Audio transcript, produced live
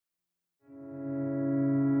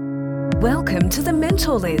Welcome to the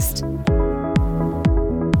Mentor List.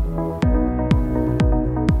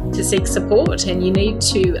 To seek support, and you need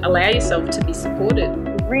to allow yourself to be supported.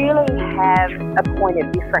 Really have a point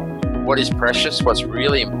of difference. What is precious, what's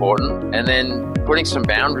really important, and then putting some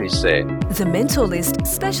boundaries there. The Mentor List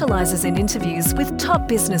specialises in interviews with top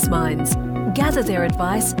business minds. Gather their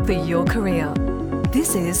advice for your career.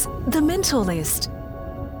 This is The Mentor List.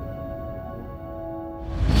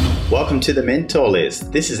 Welcome to The Mentor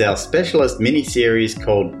List. This is our specialist mini-series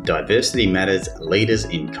called Diversity Matters Leaders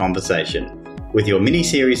in Conversation. With your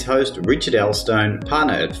mini-series host, Richard Elstone,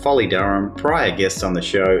 partner at Folly Durham, prior guests on the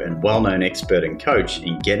show, and well-known expert and coach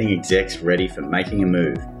in getting execs ready for making a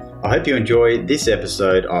move. I hope you enjoy this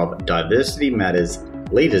episode of Diversity Matters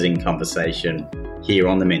Leaders in Conversation here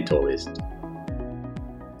on The Mentor List.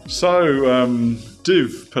 So,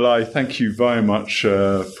 Div Pillay, thank you very much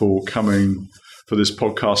for coming for this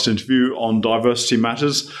podcast interview on Diversity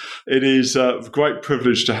Matters. It is a great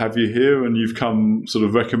privilege to have you here, and you've come sort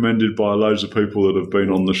of recommended by loads of people that have been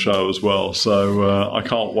on the show as well. So I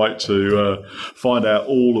can't wait to find out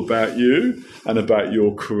all about you and about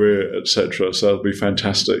your career, etc. So it'll be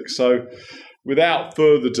fantastic. So without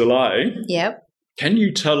further delay, can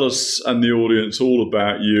you tell us and the audience all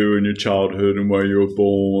about you and your childhood and where you were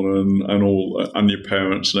born and all and your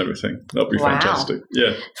parents and everything? That'd be fantastic.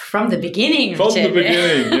 Yeah. From the beginning, From Richard. the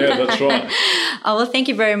beginning, yeah, that's right. Oh, well, thank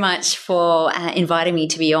you very much for inviting me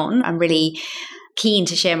to be on. I'm really keen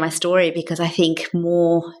to share my story because I think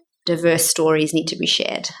more diverse stories need to be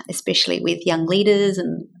shared, especially with young leaders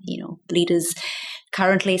and, leaders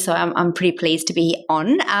currently. So I'm pretty pleased to be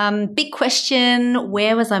on. Big question,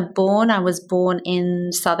 where was I born? I was born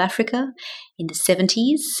in South Africa in the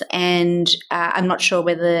 70s. And I'm not sure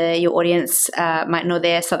whether your audience might know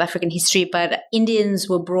their South African history, but Indians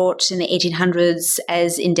were brought in the 1800s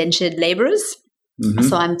as indentured laborers. Mm-hmm.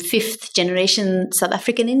 So I'm fifth generation South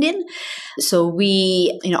African Indian. So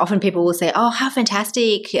we, often people will say, oh, how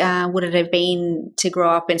fantastic would it have been to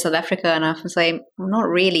grow up in South Africa? And I often say, well, not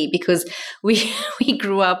really, because we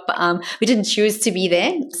grew up, we didn't choose to be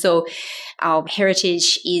there. So our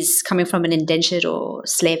heritage is coming from an indentured or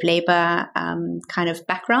slave labor kind of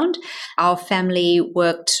background. Our family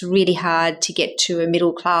worked really hard to get to a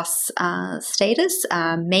middle class status,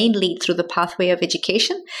 mainly through the pathway of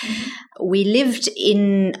education. Mm-hmm. We lived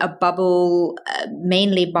in a bubble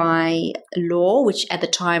mainly by law, which at the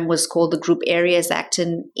time was called the Group Areas Act,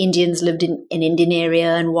 and Indians lived in an Indian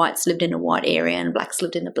area and whites lived in a white area and blacks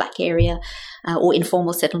lived in a black area or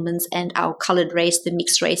informal settlements, and our coloured race, the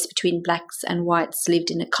mixed race between blacks and whites,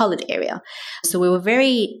 lived in a coloured area. So we were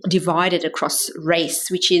very divided across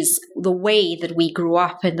race, which is the way that we grew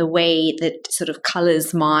up and the way that sort of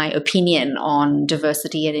colours my opinion on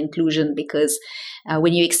diversity and inclusion, because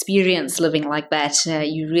when you experience living like that,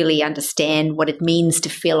 you really understand what it means to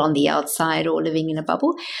feel on the outside or living in a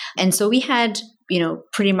bubble. And so we had,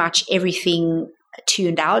 pretty much everything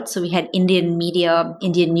tuned out. So we had Indian media,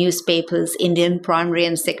 Indian newspapers, Indian primary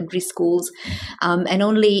and secondary schools. And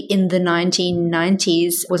only in the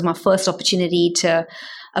 1990s was my first opportunity to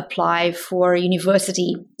apply for a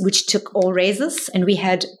university, which took all races. And we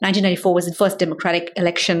had 1994 was the first democratic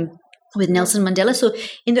election with Nelson Mandela. So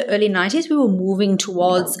in the early 90s, we were moving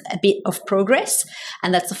towards a bit of progress.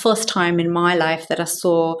 And that's the first time in my life that I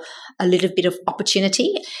saw a little bit of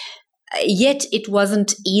opportunity. Yet it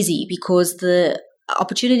wasn't easy because the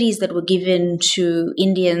opportunities that were given to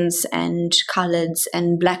Indians and Coloureds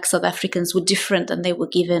and Black South Africans were different than they were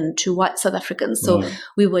given to white South Africans. So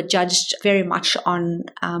we were judged very much on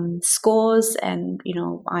scores, and,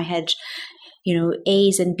 I had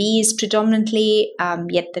A's and B's predominantly,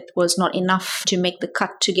 yet that was not enough to make the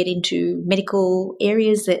cut to get into medical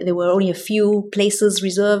areas. There were only a few places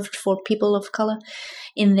reserved for people of colour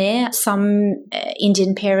in there. Some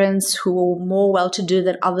Indian parents who were more well-to-do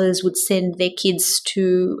than others would send their kids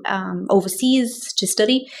to overseas to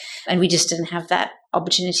study, and we just didn't have that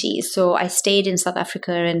opportunity. So I stayed in South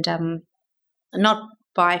Africa, and not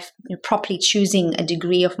by properly choosing a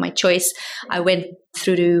degree of my choice, I went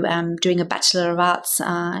through to doing a Bachelor of Arts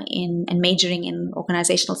and majoring in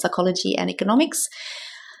organizational psychology and economics.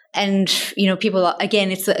 And, people are,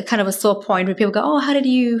 again, it's a kind of a sore point where people go, oh, how did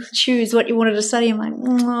you choose what you wanted to study? I'm like,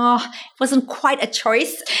 it wasn't quite a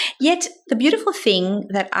choice. Yet the beautiful thing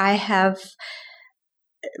that I have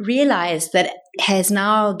realized that has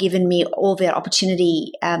now given me all the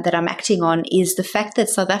opportunity that I'm acting on is the fact that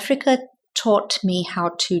South Africa taught me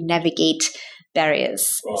how to navigate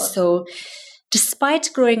barriers. Right. So despite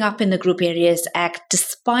growing up in the Group Areas Act,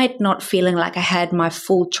 despite not feeling like I had my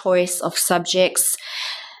full choice of subjects,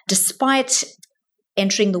 despite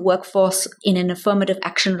entering the workforce in an affirmative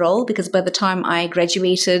action role, because by the time I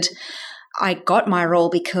graduated, I got my role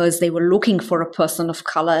because they were looking for a person of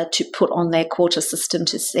color to put on their quota system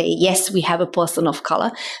to say, yes, we have a person of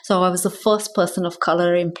color. So I was the first person of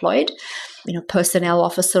color employed, personnel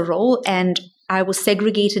officer role. And I was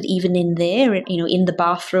segregated even in there, in the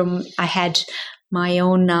bathroom. I had my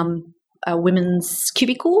own a women's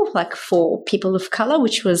cubicle, like for people of color,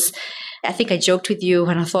 which was, I think I joked with you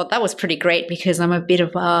and I thought that was pretty great because I'm a bit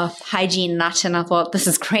of a hygiene nut, and I thought this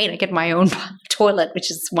is great. I get my own toilet,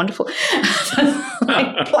 which is wonderful.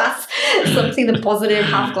 Plus something the positive,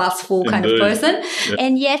 half glass full kind of person. Yeah.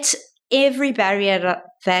 And yet every barrier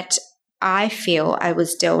that I feel I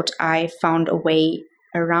was dealt, I found a way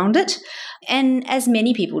around it. And as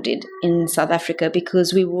many people did in South Africa,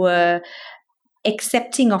 because we were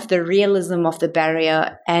accepting of the realism of the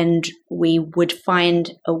barrier and we would find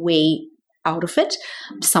a way out of it.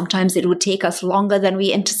 Sometimes it would take us longer than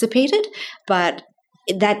we anticipated, but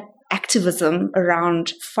that activism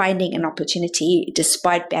around finding an opportunity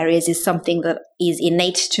despite barriers is something that is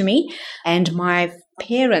innate to me. And my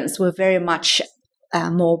parents were very much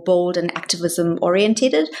more bold and activism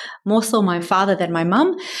orientated, more so my father than my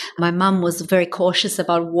mum. My mum was very cautious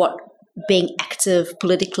about what being active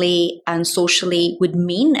politically and socially would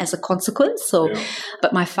mean as a consequence.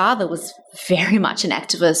 But my father was very much an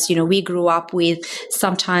activist. We grew up with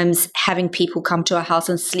sometimes having people come to our house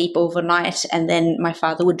and sleep overnight, and then my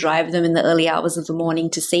father would drive them in the early hours of the morning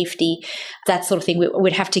to safety, that sort of thing.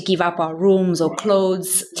 We'd have to give up our rooms or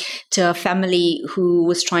clothes to a family who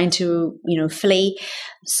was trying to, flee.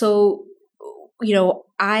 So,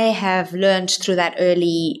 I have learned through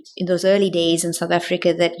in those early days in South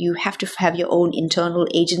Africa that you have to have your own internal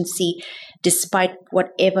agency despite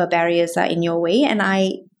whatever barriers are in your way. And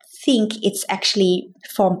I think it's actually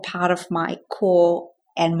formed part of my core,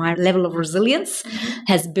 and my level of resilience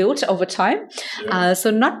has built over time. Yeah.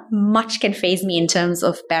 So not much can faze me in terms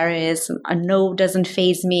of barriers. A no doesn't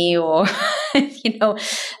faze me, or, people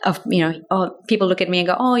look at me and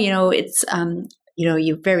go, it's,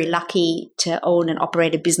 you're very lucky to own and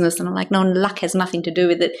operate a business. And I'm like, no, luck has nothing to do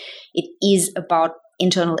with it. It is about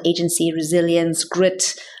internal agency, resilience,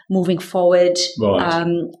 grit, moving forward. Right.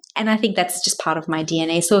 And I think that's just part of my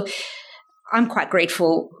DNA. So I'm quite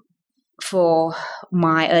grateful for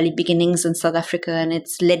my early beginnings in South Africa, and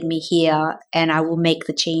it's led me here, and I will make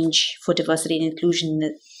the change for diversity and inclusion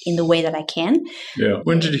in the way that I can. Yeah.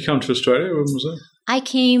 When did you come to Australia? When was that? I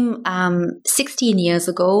came 16 years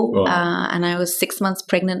ago, and I was 6 months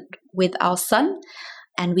pregnant with our son,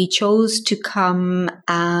 and we chose to come.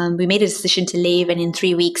 We made a decision to leave, and in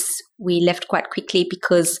 3 weeks, we left quite quickly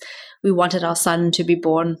because we wanted our son to be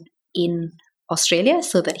born in Australia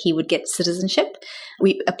so that he would get citizenship.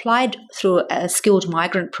 We applied through a skilled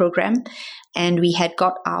migrant program, and we had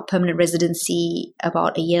got our permanent residency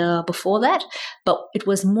about a year before that. But it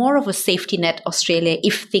was more of a safety net Australia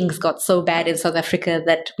if things got so bad in South Africa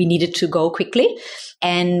that we needed to go quickly.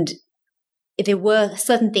 And there were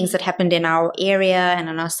certain things that happened in our area and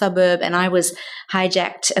in our suburb, and I was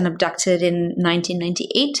hijacked and abducted in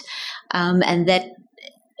 1998. And that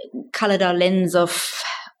colored our lens of,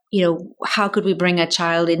 how could we bring a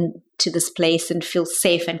child into this place and feel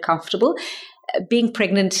safe and comfortable? Being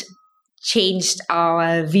pregnant changed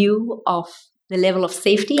our view of the level of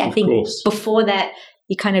safety. I think before that,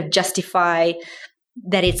 you kind of justify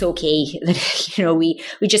that it's okay that,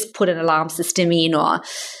 we just put an alarm system in, or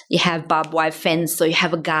you have barbed wire fence, or you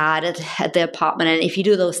have a guard at the apartment. And if you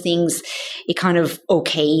do those things, you're kind of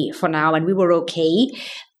okay for now. And we were okay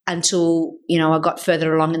until, I got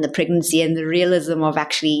further along in the pregnancy, and the realism of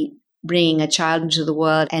actually bringing a child into the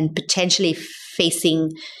world and potentially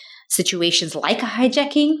facing situations like a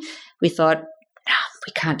hijacking. We thought, no,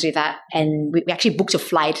 we can't do that. And we actually booked a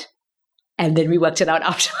flight, and then we worked it out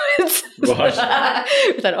afterwards. Right.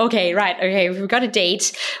 We thought, okay, we've got a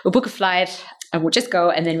date, we'll book a flight, and we'll just go.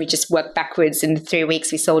 And then we just worked backwards. In 3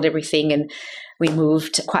 weeks, we sold everything, and we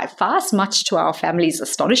moved quite fast, much to our family's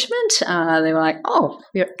astonishment. They were like, oh,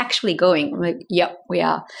 we're actually going. I'm like, yep, we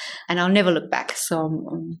are. And I'll never look back. So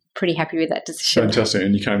I'm pretty happy with that decision. Fantastic.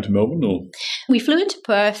 And you came to Melbourne, or? We flew into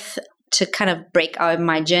Perth to kind of break out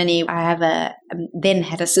my journey. I have then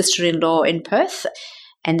had a sister-in-law in Perth,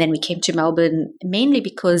 and then we came to Melbourne mainly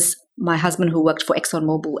because my husband, who worked for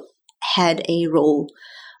ExxonMobil, had a role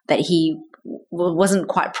that he wasn't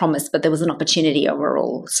quite promised, but there was an opportunity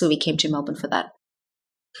overall. So we came to Melbourne for that.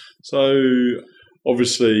 So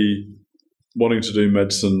obviously wanting to do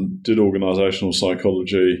medicine, did organisational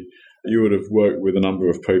psychology. You would have worked with a number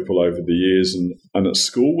of people over the years, and at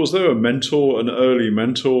school, was there a mentor, an early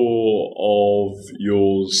mentor of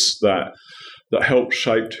yours that that helped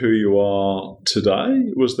shape who you are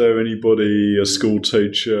today? Was there anybody, a school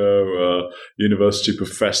teacher, a university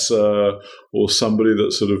professor, or somebody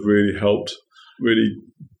that sort of really helped really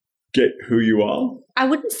get who you are? I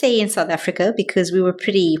wouldn't say in South Africa, because we were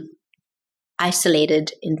pretty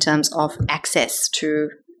isolated in terms of access to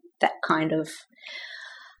that kind of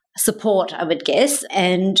support, I would guess.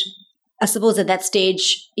 And I suppose at that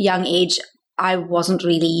stage, young age, I wasn't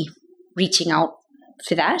really reaching out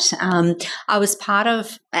for that. I was part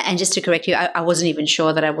of, and just to correct you, I wasn't even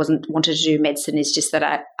sure that I wanted to do medicine. It's just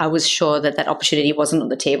that I was sure that opportunity wasn't on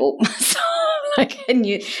the table. So like I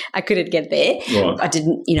knew I couldn't get there. Right. I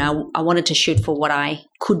didn't, I wanted to shoot for what I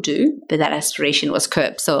could do, but that aspiration was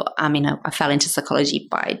curbed. So, I fell into psychology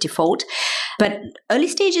by default. But early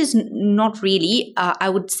stages, not really. I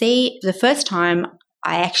would say the first time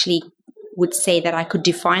I actually would say that I could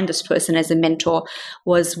define this person as a mentor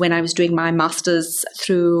was when I was doing my master's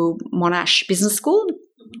through Monash Business School.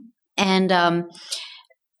 And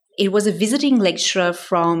it was a visiting lecturer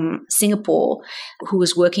from Singapore who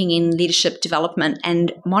was working in leadership development.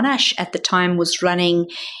 And Monash at the time was running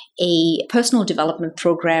a personal development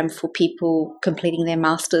program for people completing their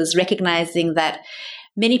master's, recognizing that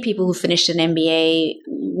many people who finished an MBA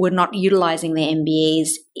were not utilizing their MBAs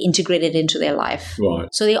integrated into their life. Right.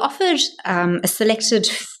 So they offered a selected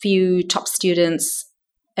few top students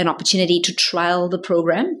an opportunity to trial the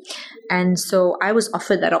program. And so I was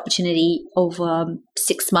offered that opportunity over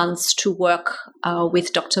 6 months to work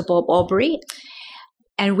with Dr. Bob Aubrey.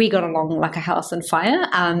 And we got along like a house on fire.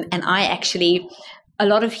 And I actually, a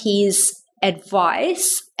lot of his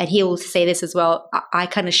advice, and he will say this as well, I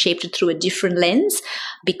kind of shaped it through a different lens,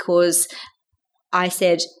 because I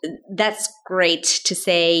said, that's great to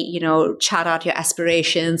say, chart out your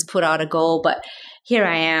aspirations, put out a goal, but here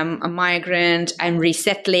I am, a migrant, I'm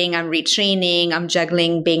resettling, I'm retraining, I'm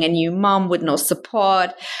juggling being a new mom with no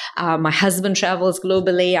support. My husband travels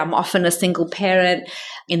globally. I'm often a single parent.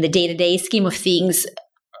 In the day-to-day scheme of things,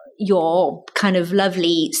 your kind of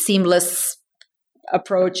lovely, seamless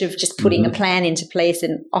approach of just putting a plan into place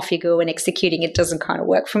and off you go and executing it doesn't kind of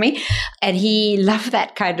work for me. And he loved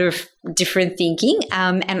that kind of different thinking.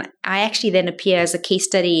 And I actually then appear as a case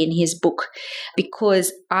study in his book,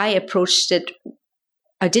 because I approached it.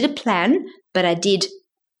 I did a plan, but I did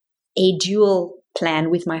a dual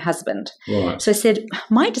plan with my husband. Right. So I said,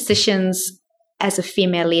 my decisions as a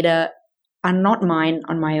female leader are not mine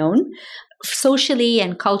on my own. Socially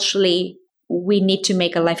and culturally, we need to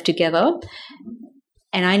make a life together.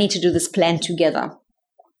 And I need to do this plan together.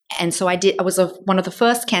 And so I was one of the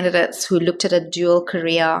first candidates who looked at a dual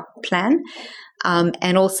career plan.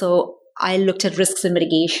 And also I looked at risks and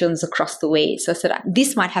mitigations across the way. So I said,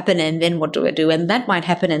 this might happen and then what do I do? And that might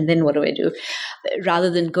happen and then what do I do?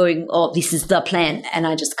 Rather than going, this is the plan, and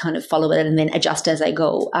I just kind of follow it and then adjust as I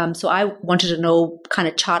go. So I wanted to know, kind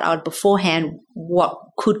of chart out beforehand what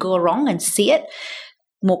could go wrong and see it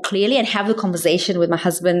more clearly and have the conversation with my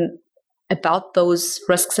husband about those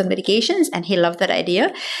risks and mitigations, and he loved that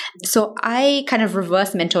idea. So I kind of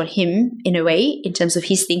reverse mentored him in a way in terms of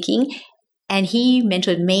his thinking, and he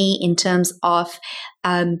mentored me in terms of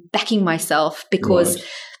backing myself, because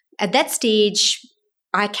at that stage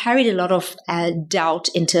I carried a lot of doubt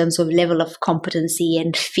in terms of level of competency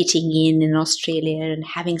and fitting in Australia and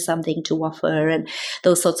having something to offer and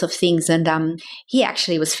those sorts of things. And he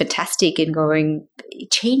actually was fantastic in going,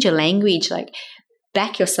 change your language, like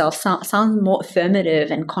back yourself, sound more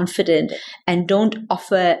affirmative and confident, and don't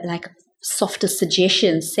offer like softer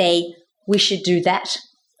suggestions. Say, we should do that,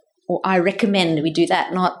 or I recommend we do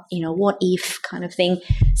that, not, what if kind of thing.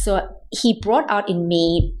 So he brought out in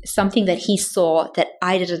me something that he saw that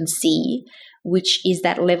I didn't see, which is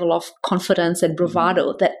that level of confidence and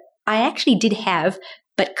bravado that I actually did have,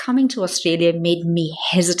 but coming to Australia made me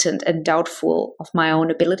hesitant and doubtful of my own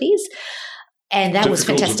abilities. And that was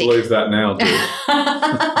fantastic. To believe that now, dude.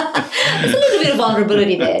 There's a little bit of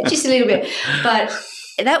vulnerability there, just a little bit. But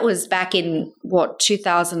that was back in,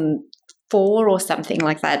 2004 or something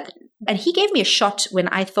like that. And he gave me a shot when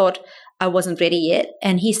I thought I wasn't ready yet.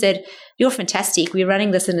 And he said, you're fantastic. We're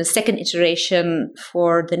running this in a second iteration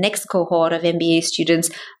for the next cohort of MBA students.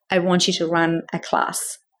 I want you to run a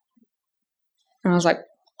class. And I was like,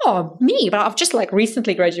 oh, me, but I've just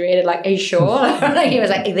recently graduated. Are you sure? He was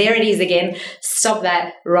like, there it is again. Stop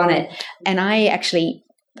that, run it. And I actually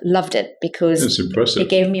loved it because it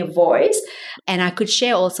gave me a voice, and I could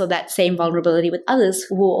share also that same vulnerability with others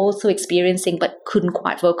who were also experiencing but couldn't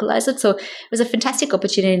quite vocalize it. So it was a fantastic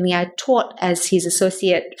opportunity. I taught as his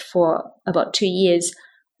associate for about 2 years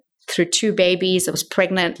through 2 babies. I was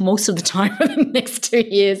pregnant most of the time for the next 2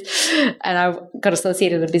 years. And I got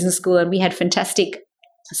associated with a business school, and we had fantastic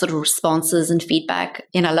sort of responses and feedback.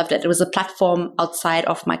 And I loved it. It was a platform outside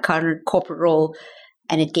of my current corporate role.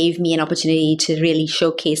 And it gave me an opportunity to really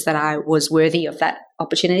showcase that I was worthy of that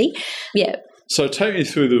opportunity. Yeah. So take me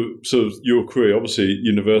through the sort of your career. Obviously,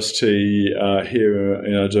 university here,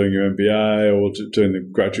 doing your MBA or doing the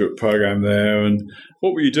graduate program there. And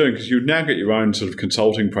what were you doing? Because you now get your own sort of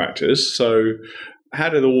consulting practice. So how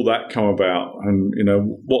did all that come about? And,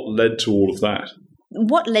 what led to all of that?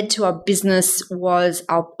 What led to our business was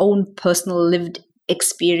our own personal lived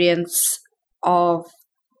experience of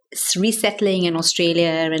resettling in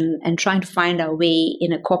Australia and trying to find our way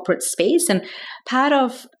in a corporate space. And part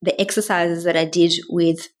of the exercises that I did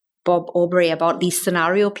with Bob Aubrey about these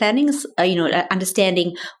scenario plannings,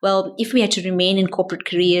 understanding, well, if we had to remain in corporate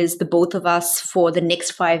careers, the both of us, for the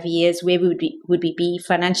next 5 years, where would we be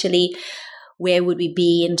financially? Where would we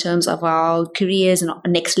be in terms of our careers and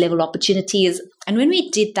next level opportunities? And when we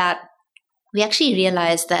did that, we actually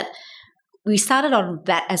realized that we started on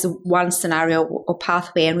that as one scenario or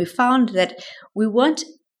pathway, and we found that we weren't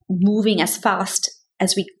moving as fast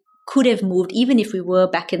as we could have moved, even if we were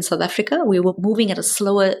back in South Africa. We were moving at a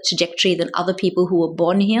slower trajectory than other people who were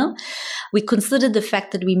born here. We considered the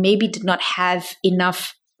fact that we maybe did not have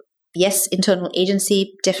enough, internal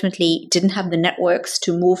agency, definitely didn't have the networks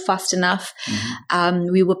to move fast enough.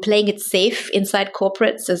 Mm-hmm. We were playing it safe inside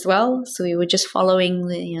corporates as well. So we were just following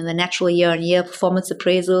the natural year-on-year performance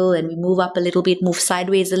appraisal, and we move up a little bit, move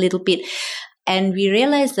sideways a little bit. And we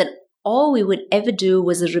realized that all we would ever do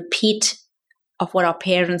was a repeat of what our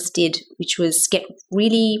parents did, which was get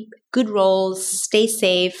really good roles, stay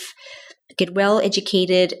safe, get well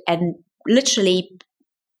educated, and literally,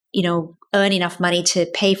 earn enough money to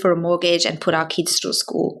pay for a mortgage and put our kids through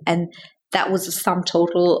school. And that was the sum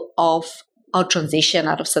total of our transition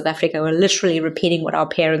out of South Africa. We're literally repeating what our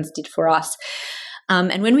parents did for us.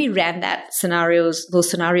 And when we ran those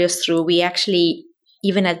scenarios through, we actually,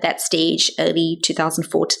 even at that stage, early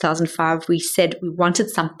 2004, 2005, we said we wanted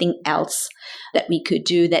something else that we could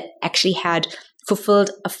do that actually had fulfilled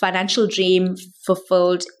a financial dream,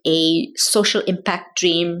 fulfilled a social impact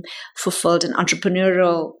dream, fulfilled an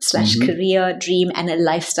entrepreneurial / career dream, and a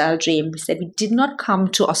lifestyle dream. We said we did not come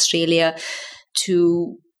to Australia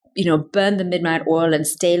to, burn the midnight oil and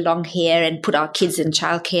stay long here and put our kids in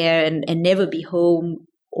childcare and never be home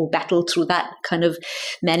or battle through that kind of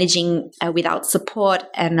managing without support.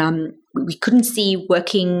 And we couldn't see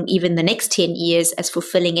working even the next 10 years as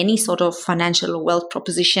fulfilling any sort of financial or wealth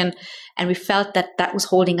proposition. And we felt that that was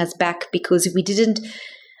holding us back, because if we didn't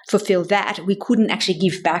fulfill that, we couldn't actually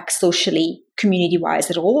give back socially,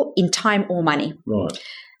 community-wise at all, in time or money. Right.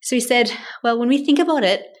 So we said, well, when we think about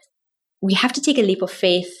it, we have to take a leap of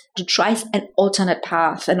faith to try an alternate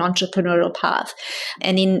path, an entrepreneurial path.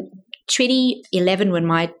 And in 2011, when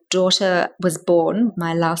my daughter was born,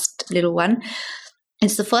 my last little one,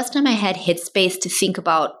 it's the first time I had headspace to think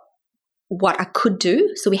about what I could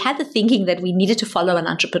do. So we had the thinking that we needed to follow an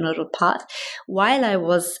entrepreneurial path. While I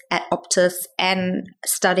was at Optus and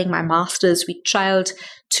studying my master's, we trialed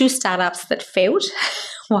 2 startups that failed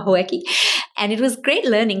while working. And it was great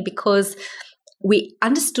learning, because we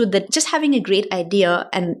understood that just having a great idea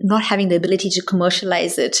and not having the ability to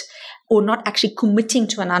commercialize it, or not actually committing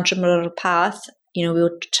to an entrepreneurial path, we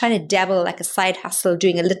were trying to dabble like a side hustle,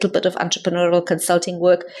 doing a little bit of entrepreneurial consulting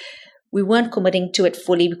work. We weren't committing to it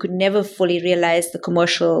fully. We could never fully realize the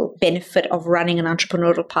commercial benefit of running an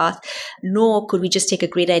entrepreneurial path, nor could we just take a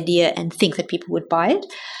great idea and think that people would buy it.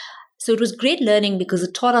 So it was great learning, because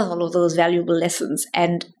it taught us all of those valuable lessons,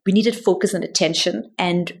 and we needed focus and attention.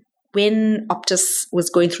 And when Optus was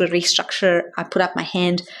going through a restructure, I put up my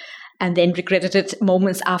hand and then regretted it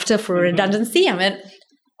moments after for redundancy. I went,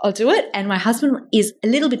 I'll do it. And my husband is a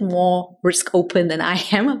little bit more risk open than I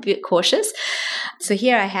am, a bit cautious. So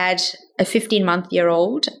here I had a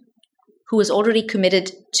 15-month-year-old who was already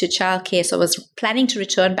committed to childcare. So I was planning to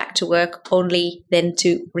return back to work, only then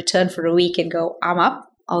to return for a week and go, I'm up,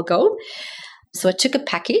 I'll go. So I took a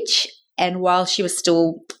package, and while she was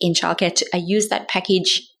still in childcare, I used that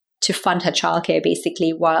package to fund her childcare,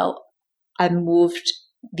 basically, while I moved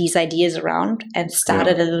these ideas around and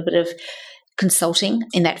started a little bit of consulting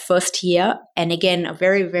in that first year. And again, a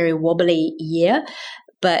very, very wobbly year.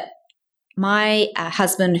 But my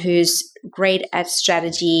husband, who's great at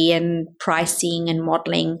strategy and pricing and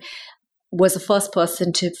modeling, was the first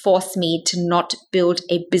person to force me to not build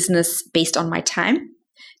a business based on my time,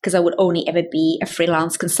 because I would only ever be a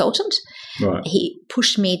freelance consultant. Right. He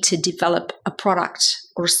pushed me to develop a product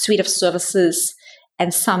or a suite of services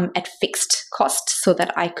and some at fixed cost so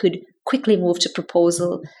that I could quickly move to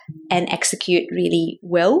proposal and execute really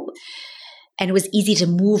well. And it was easy to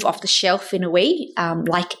move off the shelf in a way,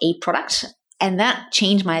 like a product. And that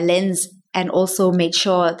changed my lens and also made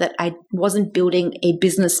sure that I wasn't building a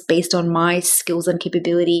business based on my skills and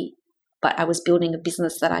capability, but I was building a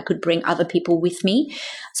business that I could bring other people with me.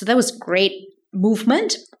 So that was great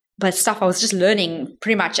movement, but stuff I was just learning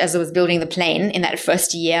pretty much as I was building the plane in that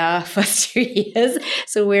first 2 years.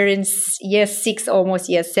 So we're in year 6, almost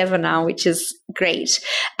year 7 now, which is great.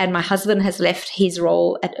 And my husband has left his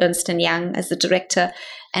role at Ernst & Young as the director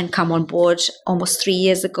and come on board almost 3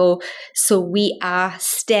 years ago. So we are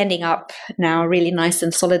standing up now really nice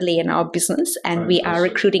and solidly in our business, and we are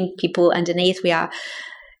recruiting people underneath. We are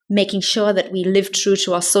making sure that we live true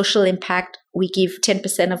to our social impact. We give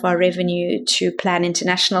 10% of our revenue to Plan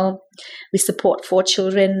International. We support 4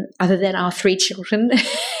 children other than our 3 children.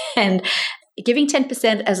 And giving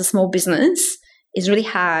 10% as a small business is really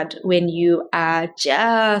hard when you are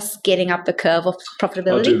just getting up the curve of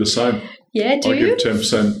profitability. I do the same. Yeah, do you? I give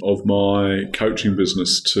 10% of my coaching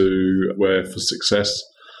business to Wear for Success,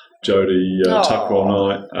 Jodie Tucker and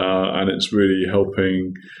I, and it's really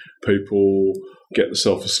helping people get the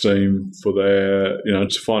self-esteem for their,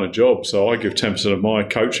 to find a job. So I give 10% of my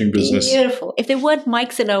coaching business. Beautiful. If there weren't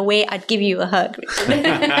mics in our way, I'd give you a hug.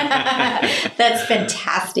 That's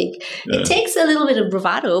fantastic. Yeah. It takes a little bit of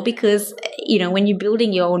bravado because, when you're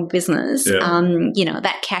building your own business,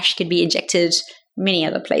 that cash can be injected many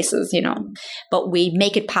other places, but we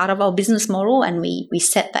make it part of our business model and we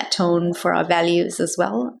set that tone for our values as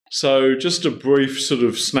well. So just a brief sort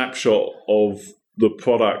of snapshot of the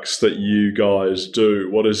products that you guys do.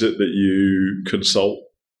 What is it that you consult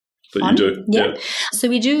that you do? Yeah. So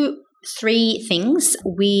we do 3 things.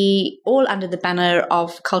 We all under the banner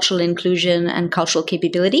of cultural inclusion and cultural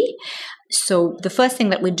capability. So the first thing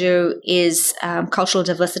that we do is cultural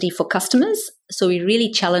diversity for customers. So we really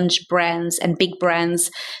challenge brands and big brands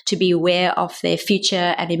to be aware of their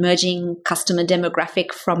future and emerging customer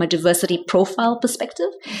demographic from a diversity profile perspective.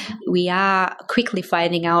 We are quickly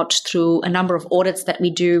finding out through a number of audits that we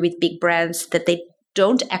do with big brands that they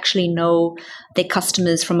don't actually know their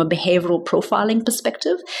customers from a behavioral profiling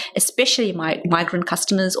perspective, especially migrant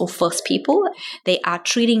customers or first people. They are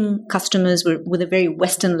treating customers with a very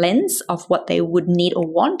Western lens of what they would need or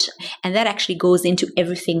want. And that actually goes into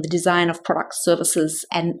everything, the design of products, services,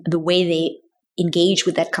 and the way they engage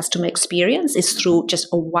with that customer experience is through just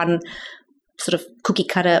a one sort of cookie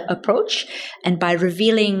cutter approach. And by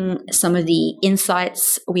revealing some of the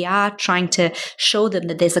insights, we are trying to show them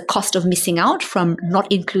that there's a cost of missing out from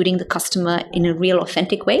not including the customer in a real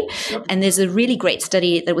authentic way. And there's a really great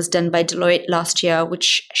study that was done by Deloitte last year,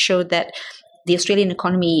 which showed that the Australian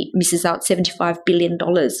economy misses out $75 billion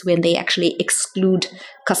when they actually exclude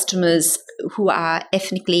customers who are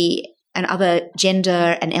ethnically and other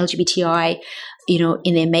gender and LGBTI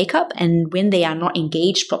in their makeup, and when they are not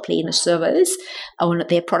engaged properly in a service or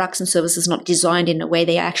their products and services not designed in a way,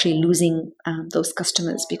 they are actually losing those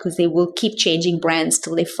customers because they will keep changing brands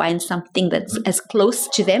till they find something that's as close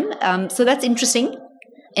to them. So that's interesting.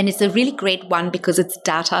 And it's a really great one because it's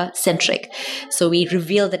data centric. So we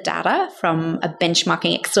reveal the data from a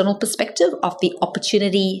benchmarking external perspective of the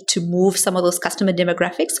opportunity to move some of those customer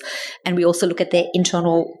demographics. And we also look at their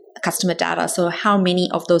internal customer data. So how many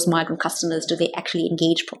of those migrant customers do they actually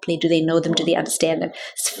engage properly? Do they know them? Do they understand them?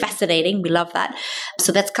 It's fascinating. We love that.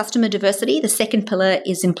 So that's customer diversity. The second pillar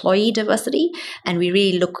is employee diversity. And we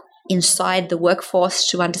really look inside the workforce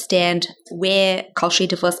to understand where culturally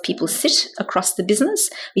diverse people sit across the business.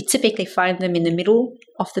 We typically find them in the middle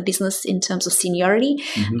of the business in terms of seniority.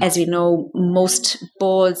 Mm-hmm. As we know, most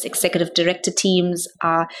boards, executive director teams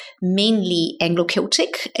are mainly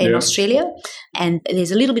Anglo-Celtic in Australia. And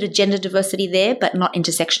there's a little bit of gender diversity there, but not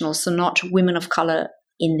intersectional. So not women of color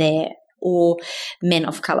in there or men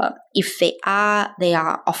of color. If they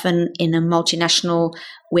are often in a multinational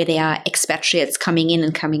where they are expatriates coming in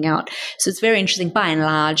and coming out. So it's very interesting. By and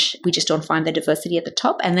large, we just don't find the diversity at the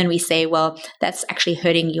top. And then we say, well, that's actually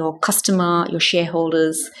hurting your customer, your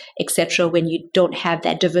shareholders, etc., when you don't have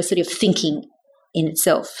that diversity of thinking in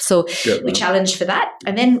itself. So we challenge for that.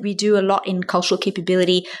 And then we do a lot in cultural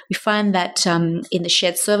capability. We find that in the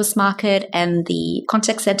shared service market and the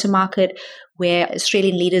contact center market, where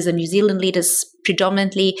Australian leaders and New Zealand leaders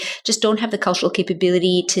predominantly just don't have the cultural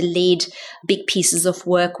capability to lead big pieces of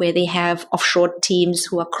work where they have offshore teams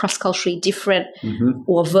who are cross-culturally different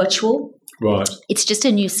or virtual. Right. It's just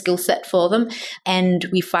a new skill set for them. And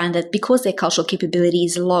we find that because their cultural capability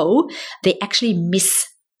is low, they actually miss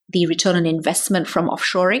the return on investment from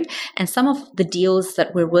offshoring. And some of the deals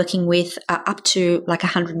that we're working with are up to like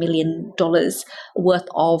 $100 million worth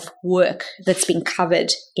of work that's been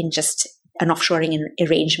covered in just an offshoring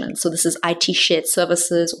arrangement. So this is IT shared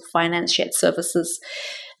services or finance shared services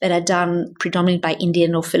that are done predominantly by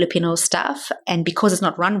Indian or Filipino staff. And because it's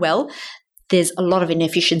not run well, there's a lot of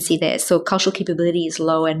inefficiency there. So cultural capability is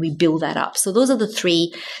low, and we build that up. So those are the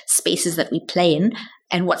three spaces that we play in.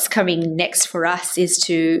 And what's coming next for us is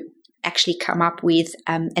to actually come up with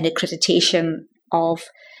an accreditation of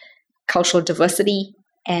cultural diversity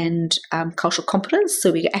and cultural competence.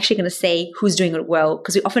 So we're actually going to say who's doing it well,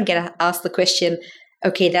 because we often get asked the question,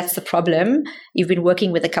 okay, that's the problem. You've been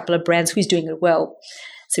working with a couple of brands, who's doing it well?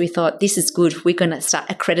 So we thought, this is good. We're going to start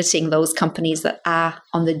accrediting those companies that are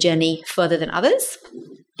on the journey further than others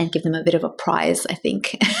and give them a bit of a prize, I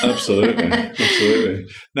think. Absolutely. Absolutely.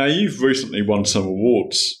 Now, you've recently won some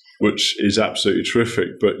awards, which is absolutely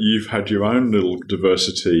terrific, but you've had your own little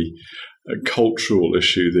diversity cultural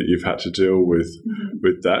issue that you've had to deal with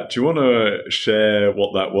that. Do you want to share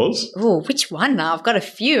what that was? Oh, which one now? I've got a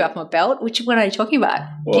few up my belt. Which one are you talking about?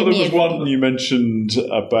 Well, there was one you mentioned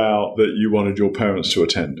about that you wanted your parents to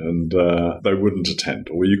attend and they wouldn't attend,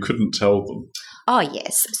 or you couldn't tell them. Oh,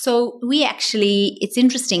 yes. So we actually, it's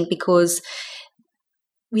interesting because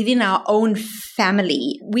within our own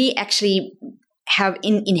family, we actually have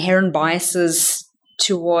inherent biases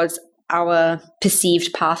towards our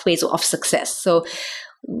perceived pathways of success. So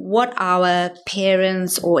what our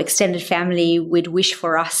parents or extended family would wish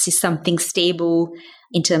for us is something stable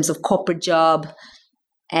in terms of corporate job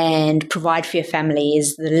and provide for your family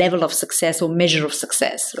is the level of success or measure of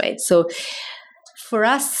success, right? So for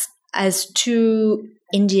us as two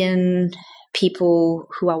Indian people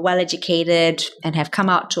who are well educated and have come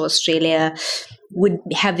out to Australia would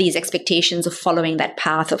have these expectations of following that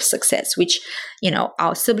path of success, which, you know,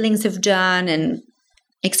 our siblings have done and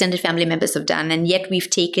extended family members have done. And yet we've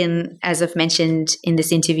taken, as I've mentioned in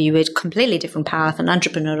this interview, a completely different path, an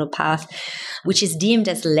entrepreneurial path, which is deemed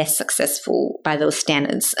as less successful by those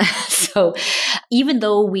standards. So even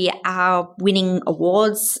though we are winning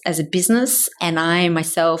awards as a business, and I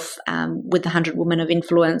myself, with the 100 Women of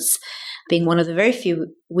Influence, being one of the very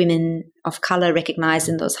few women of color recognized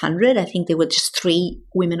in those 100. I think there were just 3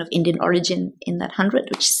 women of Indian origin in that 100,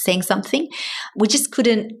 which is saying something. We just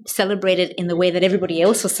couldn't celebrate it in the way that everybody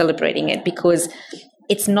else was celebrating it, because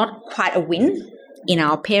it's not quite a win in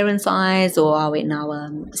our parents' eyes or in our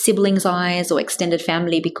siblings' eyes or extended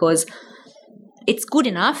family, because it's good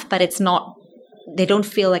enough, but it's not, they don't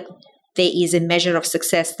feel like there is a measure of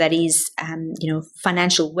success that is,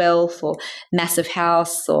 financial wealth or massive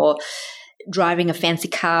house or driving a fancy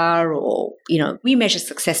car, or, we measure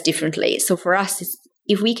success differently. So for us,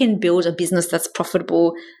 if we can build a business that's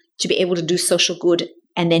profitable to be able to do social good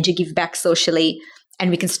and then to give back socially, and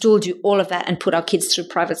we can still do all of that and put our kids through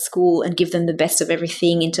private school and give them the best of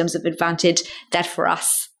everything in terms of advantage, that for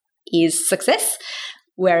us is success.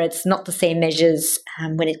 Where it's not the same measures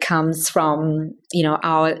when it comes from,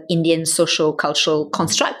 our Indian social cultural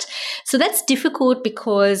construct. So that's difficult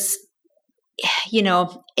because,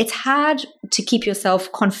 it's hard to keep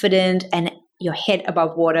yourself confident and your head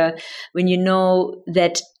above water when you know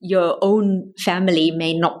that your own family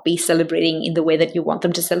may not be celebrating in the way that you want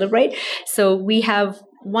them to celebrate. So we have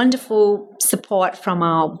wonderful support from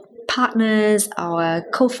our partners, our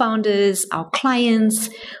co-founders, our clients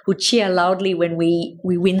who cheer loudly when we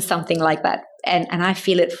win something like that. And I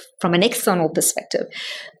feel it from an external perspective.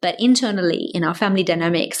 But internally in our family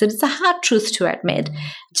dynamics, and it's a hard truth to admit,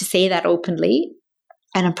 to say that openly,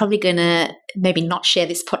 and I'm probably going to maybe not share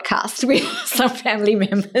this podcast with some family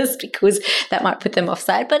members because that might put them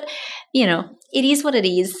offside. But, it is what it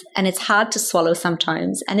is, and it's hard to swallow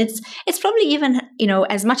sometimes. And it's probably even,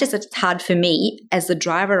 as much as it's hard for me as the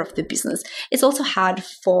driver of the business, it's also hard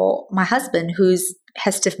for my husband who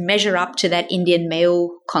has to measure up to that Indian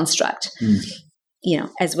male construct,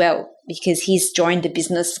 as well, because he's joined the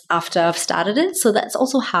business after I've started it. So that's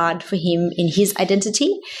also hard for him in his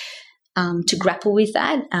identity. To grapple with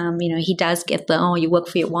that. He does get the, you work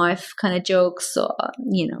for your wife kind of jokes, or,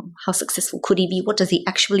 how successful could he be? What does he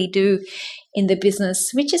actually do in the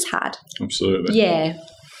business? Which is hard. Absolutely. Yeah.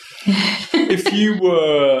 If you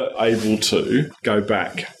were able to go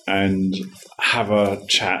back and have a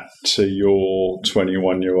chat to your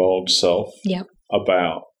 21-year-old self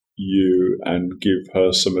about you and give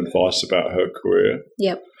her some advice about her career,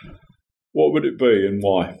 what would it be and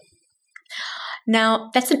why? Now,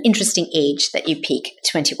 that's an interesting age that you pick,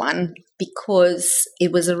 21, because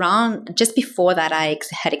it was around just before that I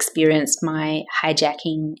had experienced my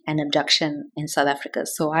hijacking and abduction in South Africa.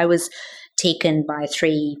 So I was taken by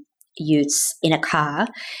 3 youths in a car,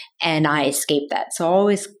 and I escaped that. So I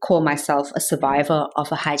always call myself a survivor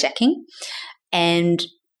of a hijacking. And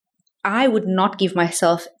I would not give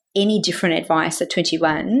myself any different advice at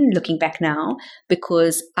 21, looking back now,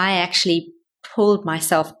 because I actually pulled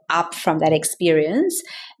myself up from that experience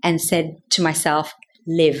and said to myself,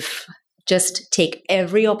 live. Just take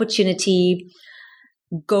every opportunity,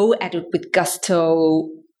 go at it with gusto,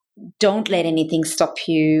 don't let anything stop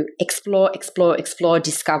you, explore,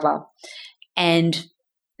 discover. And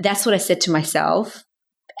that's what I said to myself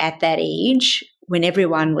at that age when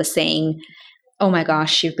everyone was saying, oh my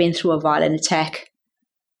gosh, you've been through a violent attack.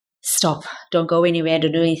 Stop. Don't go anywhere.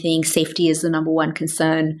 Don't do anything. Safety is the number one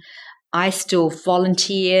concern. I still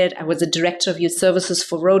volunteered. I was a director of youth services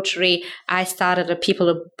for Rotary. I started a people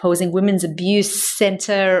opposing women's abuse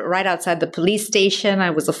center right outside the police station. I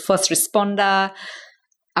was a first responder.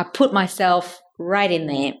 I put myself right in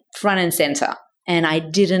there, front and center, and I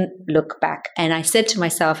didn't look back. And I said to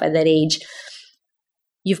myself at that age,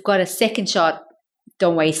 you've got a second shot.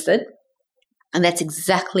 Don't waste it. And that's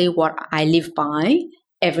exactly what I live by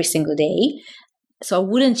every single day. So I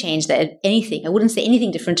wouldn't change that anything. I wouldn't say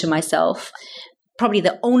anything different to myself. Probably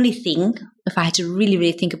the only thing, if I had to really,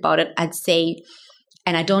 really think about it, I'd say,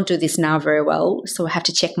 and I don't do this now very well, so I have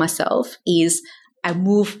to check myself, is I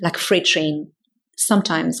move like a freight train.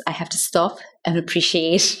 Sometimes I have to stop and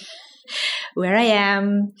appreciate where I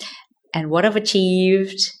am and what I've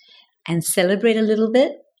achieved and celebrate a little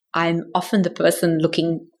bit. I'm often the person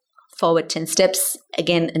looking forward 10 steps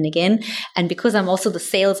again and again. And because I'm also the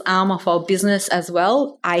sales arm of our business as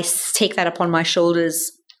well, I take that upon my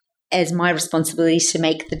shoulders as my responsibility to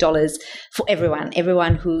make the dollars for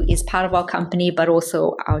everyone who is part of our company, but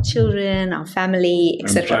also our children, our family,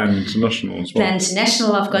 etc. And Plan International as well. Plan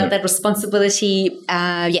International, I've got that responsibility.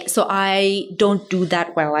 So I don't do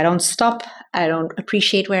that well. I don't stop. I don't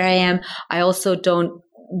appreciate where I am. I also don't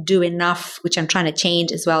do enough, which I'm trying to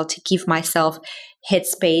change as well, to give myself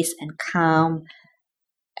headspace and calm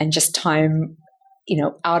and just time,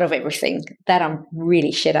 out of everything. That I'm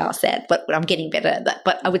really shit out at, but I'm getting better at that.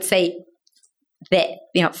 But I would say that,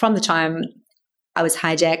 from the time I was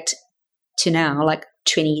hijacked to now, like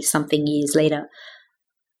 20 something years later,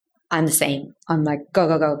 I'm the same. I'm like, go,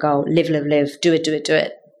 go, go, go, live, do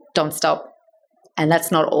it. Don't stop. And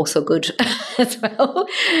that's not also good as well.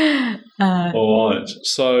 All right.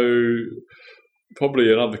 So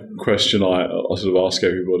probably another question I sort of ask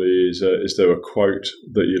everybody is there a quote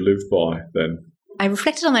that you live by then? I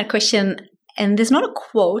reflected on that question, and there's not a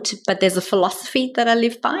quote, but there's a philosophy that I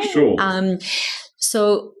live by. Sure.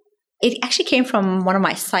 So it actually came from one of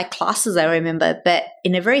my psych classes, I remember, but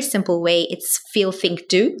in a very simple way, it's feel, think,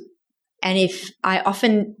 do. And if I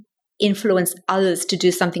often influence others to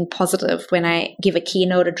do something positive when I give a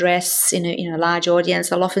keynote address in a large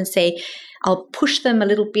audience, I'll often say, I'll push them a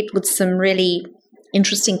little bit with some really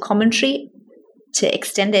interesting commentary to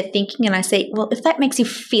extend their thinking. And I say, well, if that makes you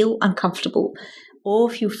feel uncomfortable,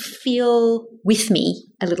 or if you feel with me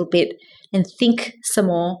a little bit, then think some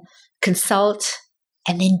more, consult,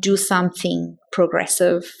 and then do something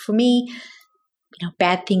progressive. For me,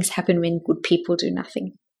 bad things happen when good people do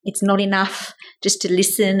nothing. It's not enough just to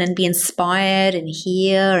listen and be inspired and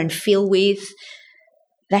hear and feel with.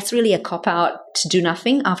 That's really a cop-out to do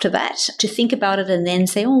nothing after that, to think about it and then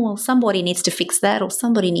say, oh, well, somebody needs to fix that, or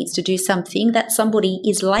somebody needs to do something. That somebody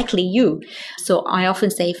is likely you. So I often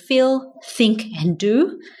say, feel, think, and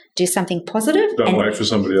do. Do something positive. Don't wait for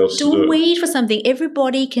somebody else to do it. Don't wait for something.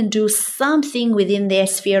 Everybody can do something within their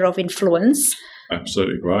sphere of influence.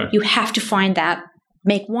 Absolutely right. You have to find that.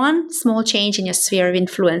 Make one small change in your sphere of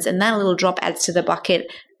influence, and that little drop adds to the bucket,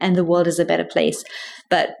 and the world is a better place.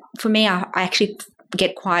 But for me, I actually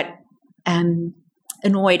get quite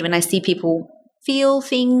annoyed when I see people feel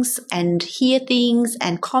things and hear things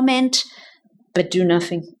and comment, but do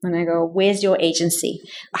nothing. And I go, where's your agency?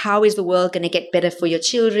 How is the world going to get better for your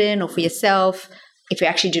children or for yourself if you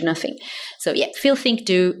actually do nothing? So yeah, feel, think,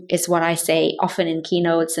 do is what I say often in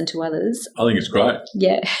keynotes and to others. I think it's great.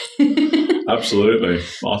 Yeah. Absolutely.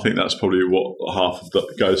 I think that's probably what half of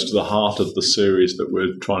that goes to the heart of the series that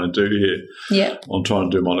we're trying to do here. Yeah. I'm trying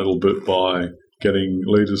to do my little bit by getting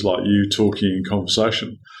leaders like you talking in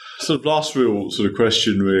conversation. So the last real sort of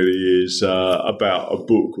question really is about a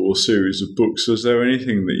book or a series of books. Is there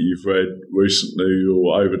anything that you've read recently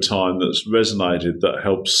or over time that's resonated that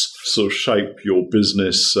helps sort of shape your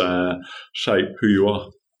business, shape who you are?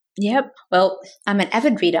 Yep. Well, I'm an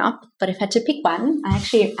avid reader, but if I had to pick one, I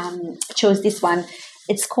actually chose this one.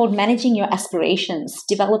 It's called Managing Your Aspirations,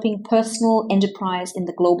 Developing Personal Enterprise in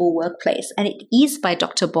the Global Workplace. And it is by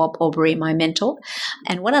Dr. Bob Aubrey, my mentor.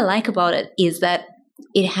 And what I like about it is that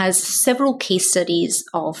it has several case studies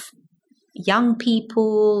of young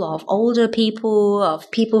people, of older people,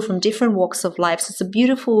 of people from different walks of life. So it's a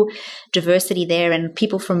beautiful diversity there, and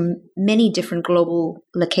people from many different global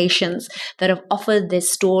locations that have offered their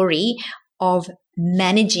story of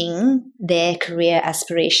managing their career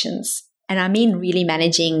aspirations. And I mean really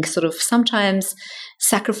managing, sort of sometimes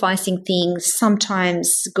sacrificing things,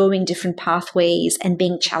 sometimes going different pathways and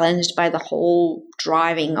being challenged by the whole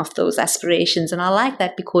driving of those aspirations. And I like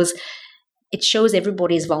that because it shows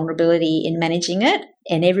everybody's vulnerability in managing it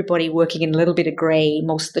and everybody working in a little bit of gray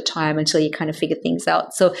most of the time until you kind of figure things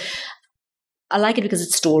out. So I like it because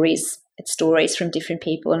it's stories. It's stories from different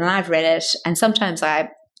people. And I've read it, and sometimes I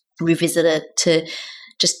revisit it to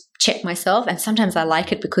just check myself. And sometimes I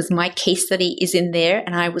like it because my case study is in there,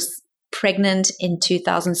 and I was pregnant in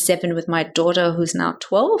 2007 with my daughter who's now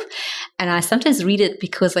 12. And I sometimes read it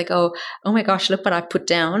because I go, oh my gosh, look what I put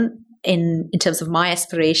down in terms of my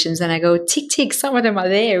aspirations. And I go, tick, tick, some of them are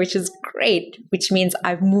there, which is great, which means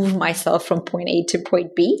I've moved myself from point A to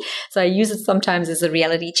point B. So I use it sometimes as a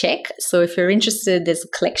reality check. So if you're interested, there's a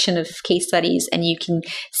collection of case studies, and you can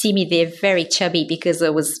see me there very chubby because I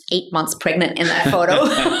was 8 months pregnant in that photo.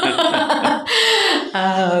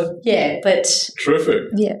 But terrific.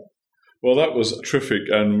 Yeah. Well, that was terrific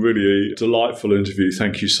and really a delightful interview.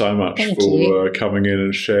 Thank you so much for coming in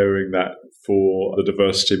and sharing that for the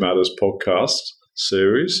Diversity Matters podcast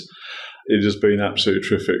series. It has been absolutely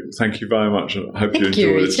terrific. Thank you very much. I hope you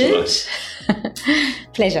enjoyed it today.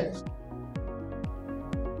 Pleasure.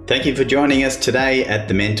 Thank you for joining us today at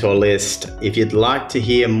The Mentor List. If you'd like to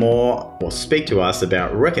hear more or speak to us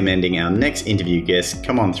about recommending our next interview guest,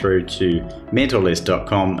 come on through to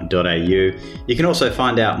mentorlist.com.au. You can also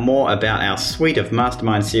find out more about our suite of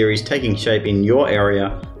mastermind series taking shape in your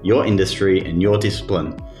area, your industry, and your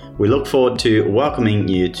discipline. We look forward to welcoming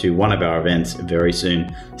you to one of our events very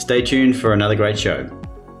soon. Stay tuned for another great show.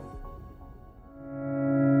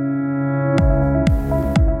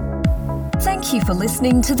 Thank you for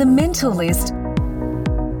listening to The Mentor List.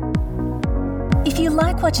 If you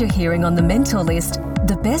like what you're hearing on The Mentor List,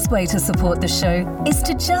 the best way to support the show is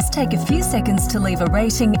to just take a few seconds to leave a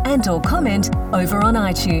rating and/or comment over on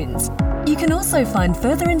iTunes. You can also find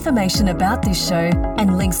further information about this show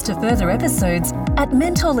and links to further episodes at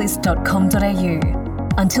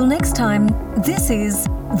mentorlist.com.au. Until next time, this is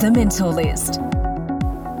The Mentor List.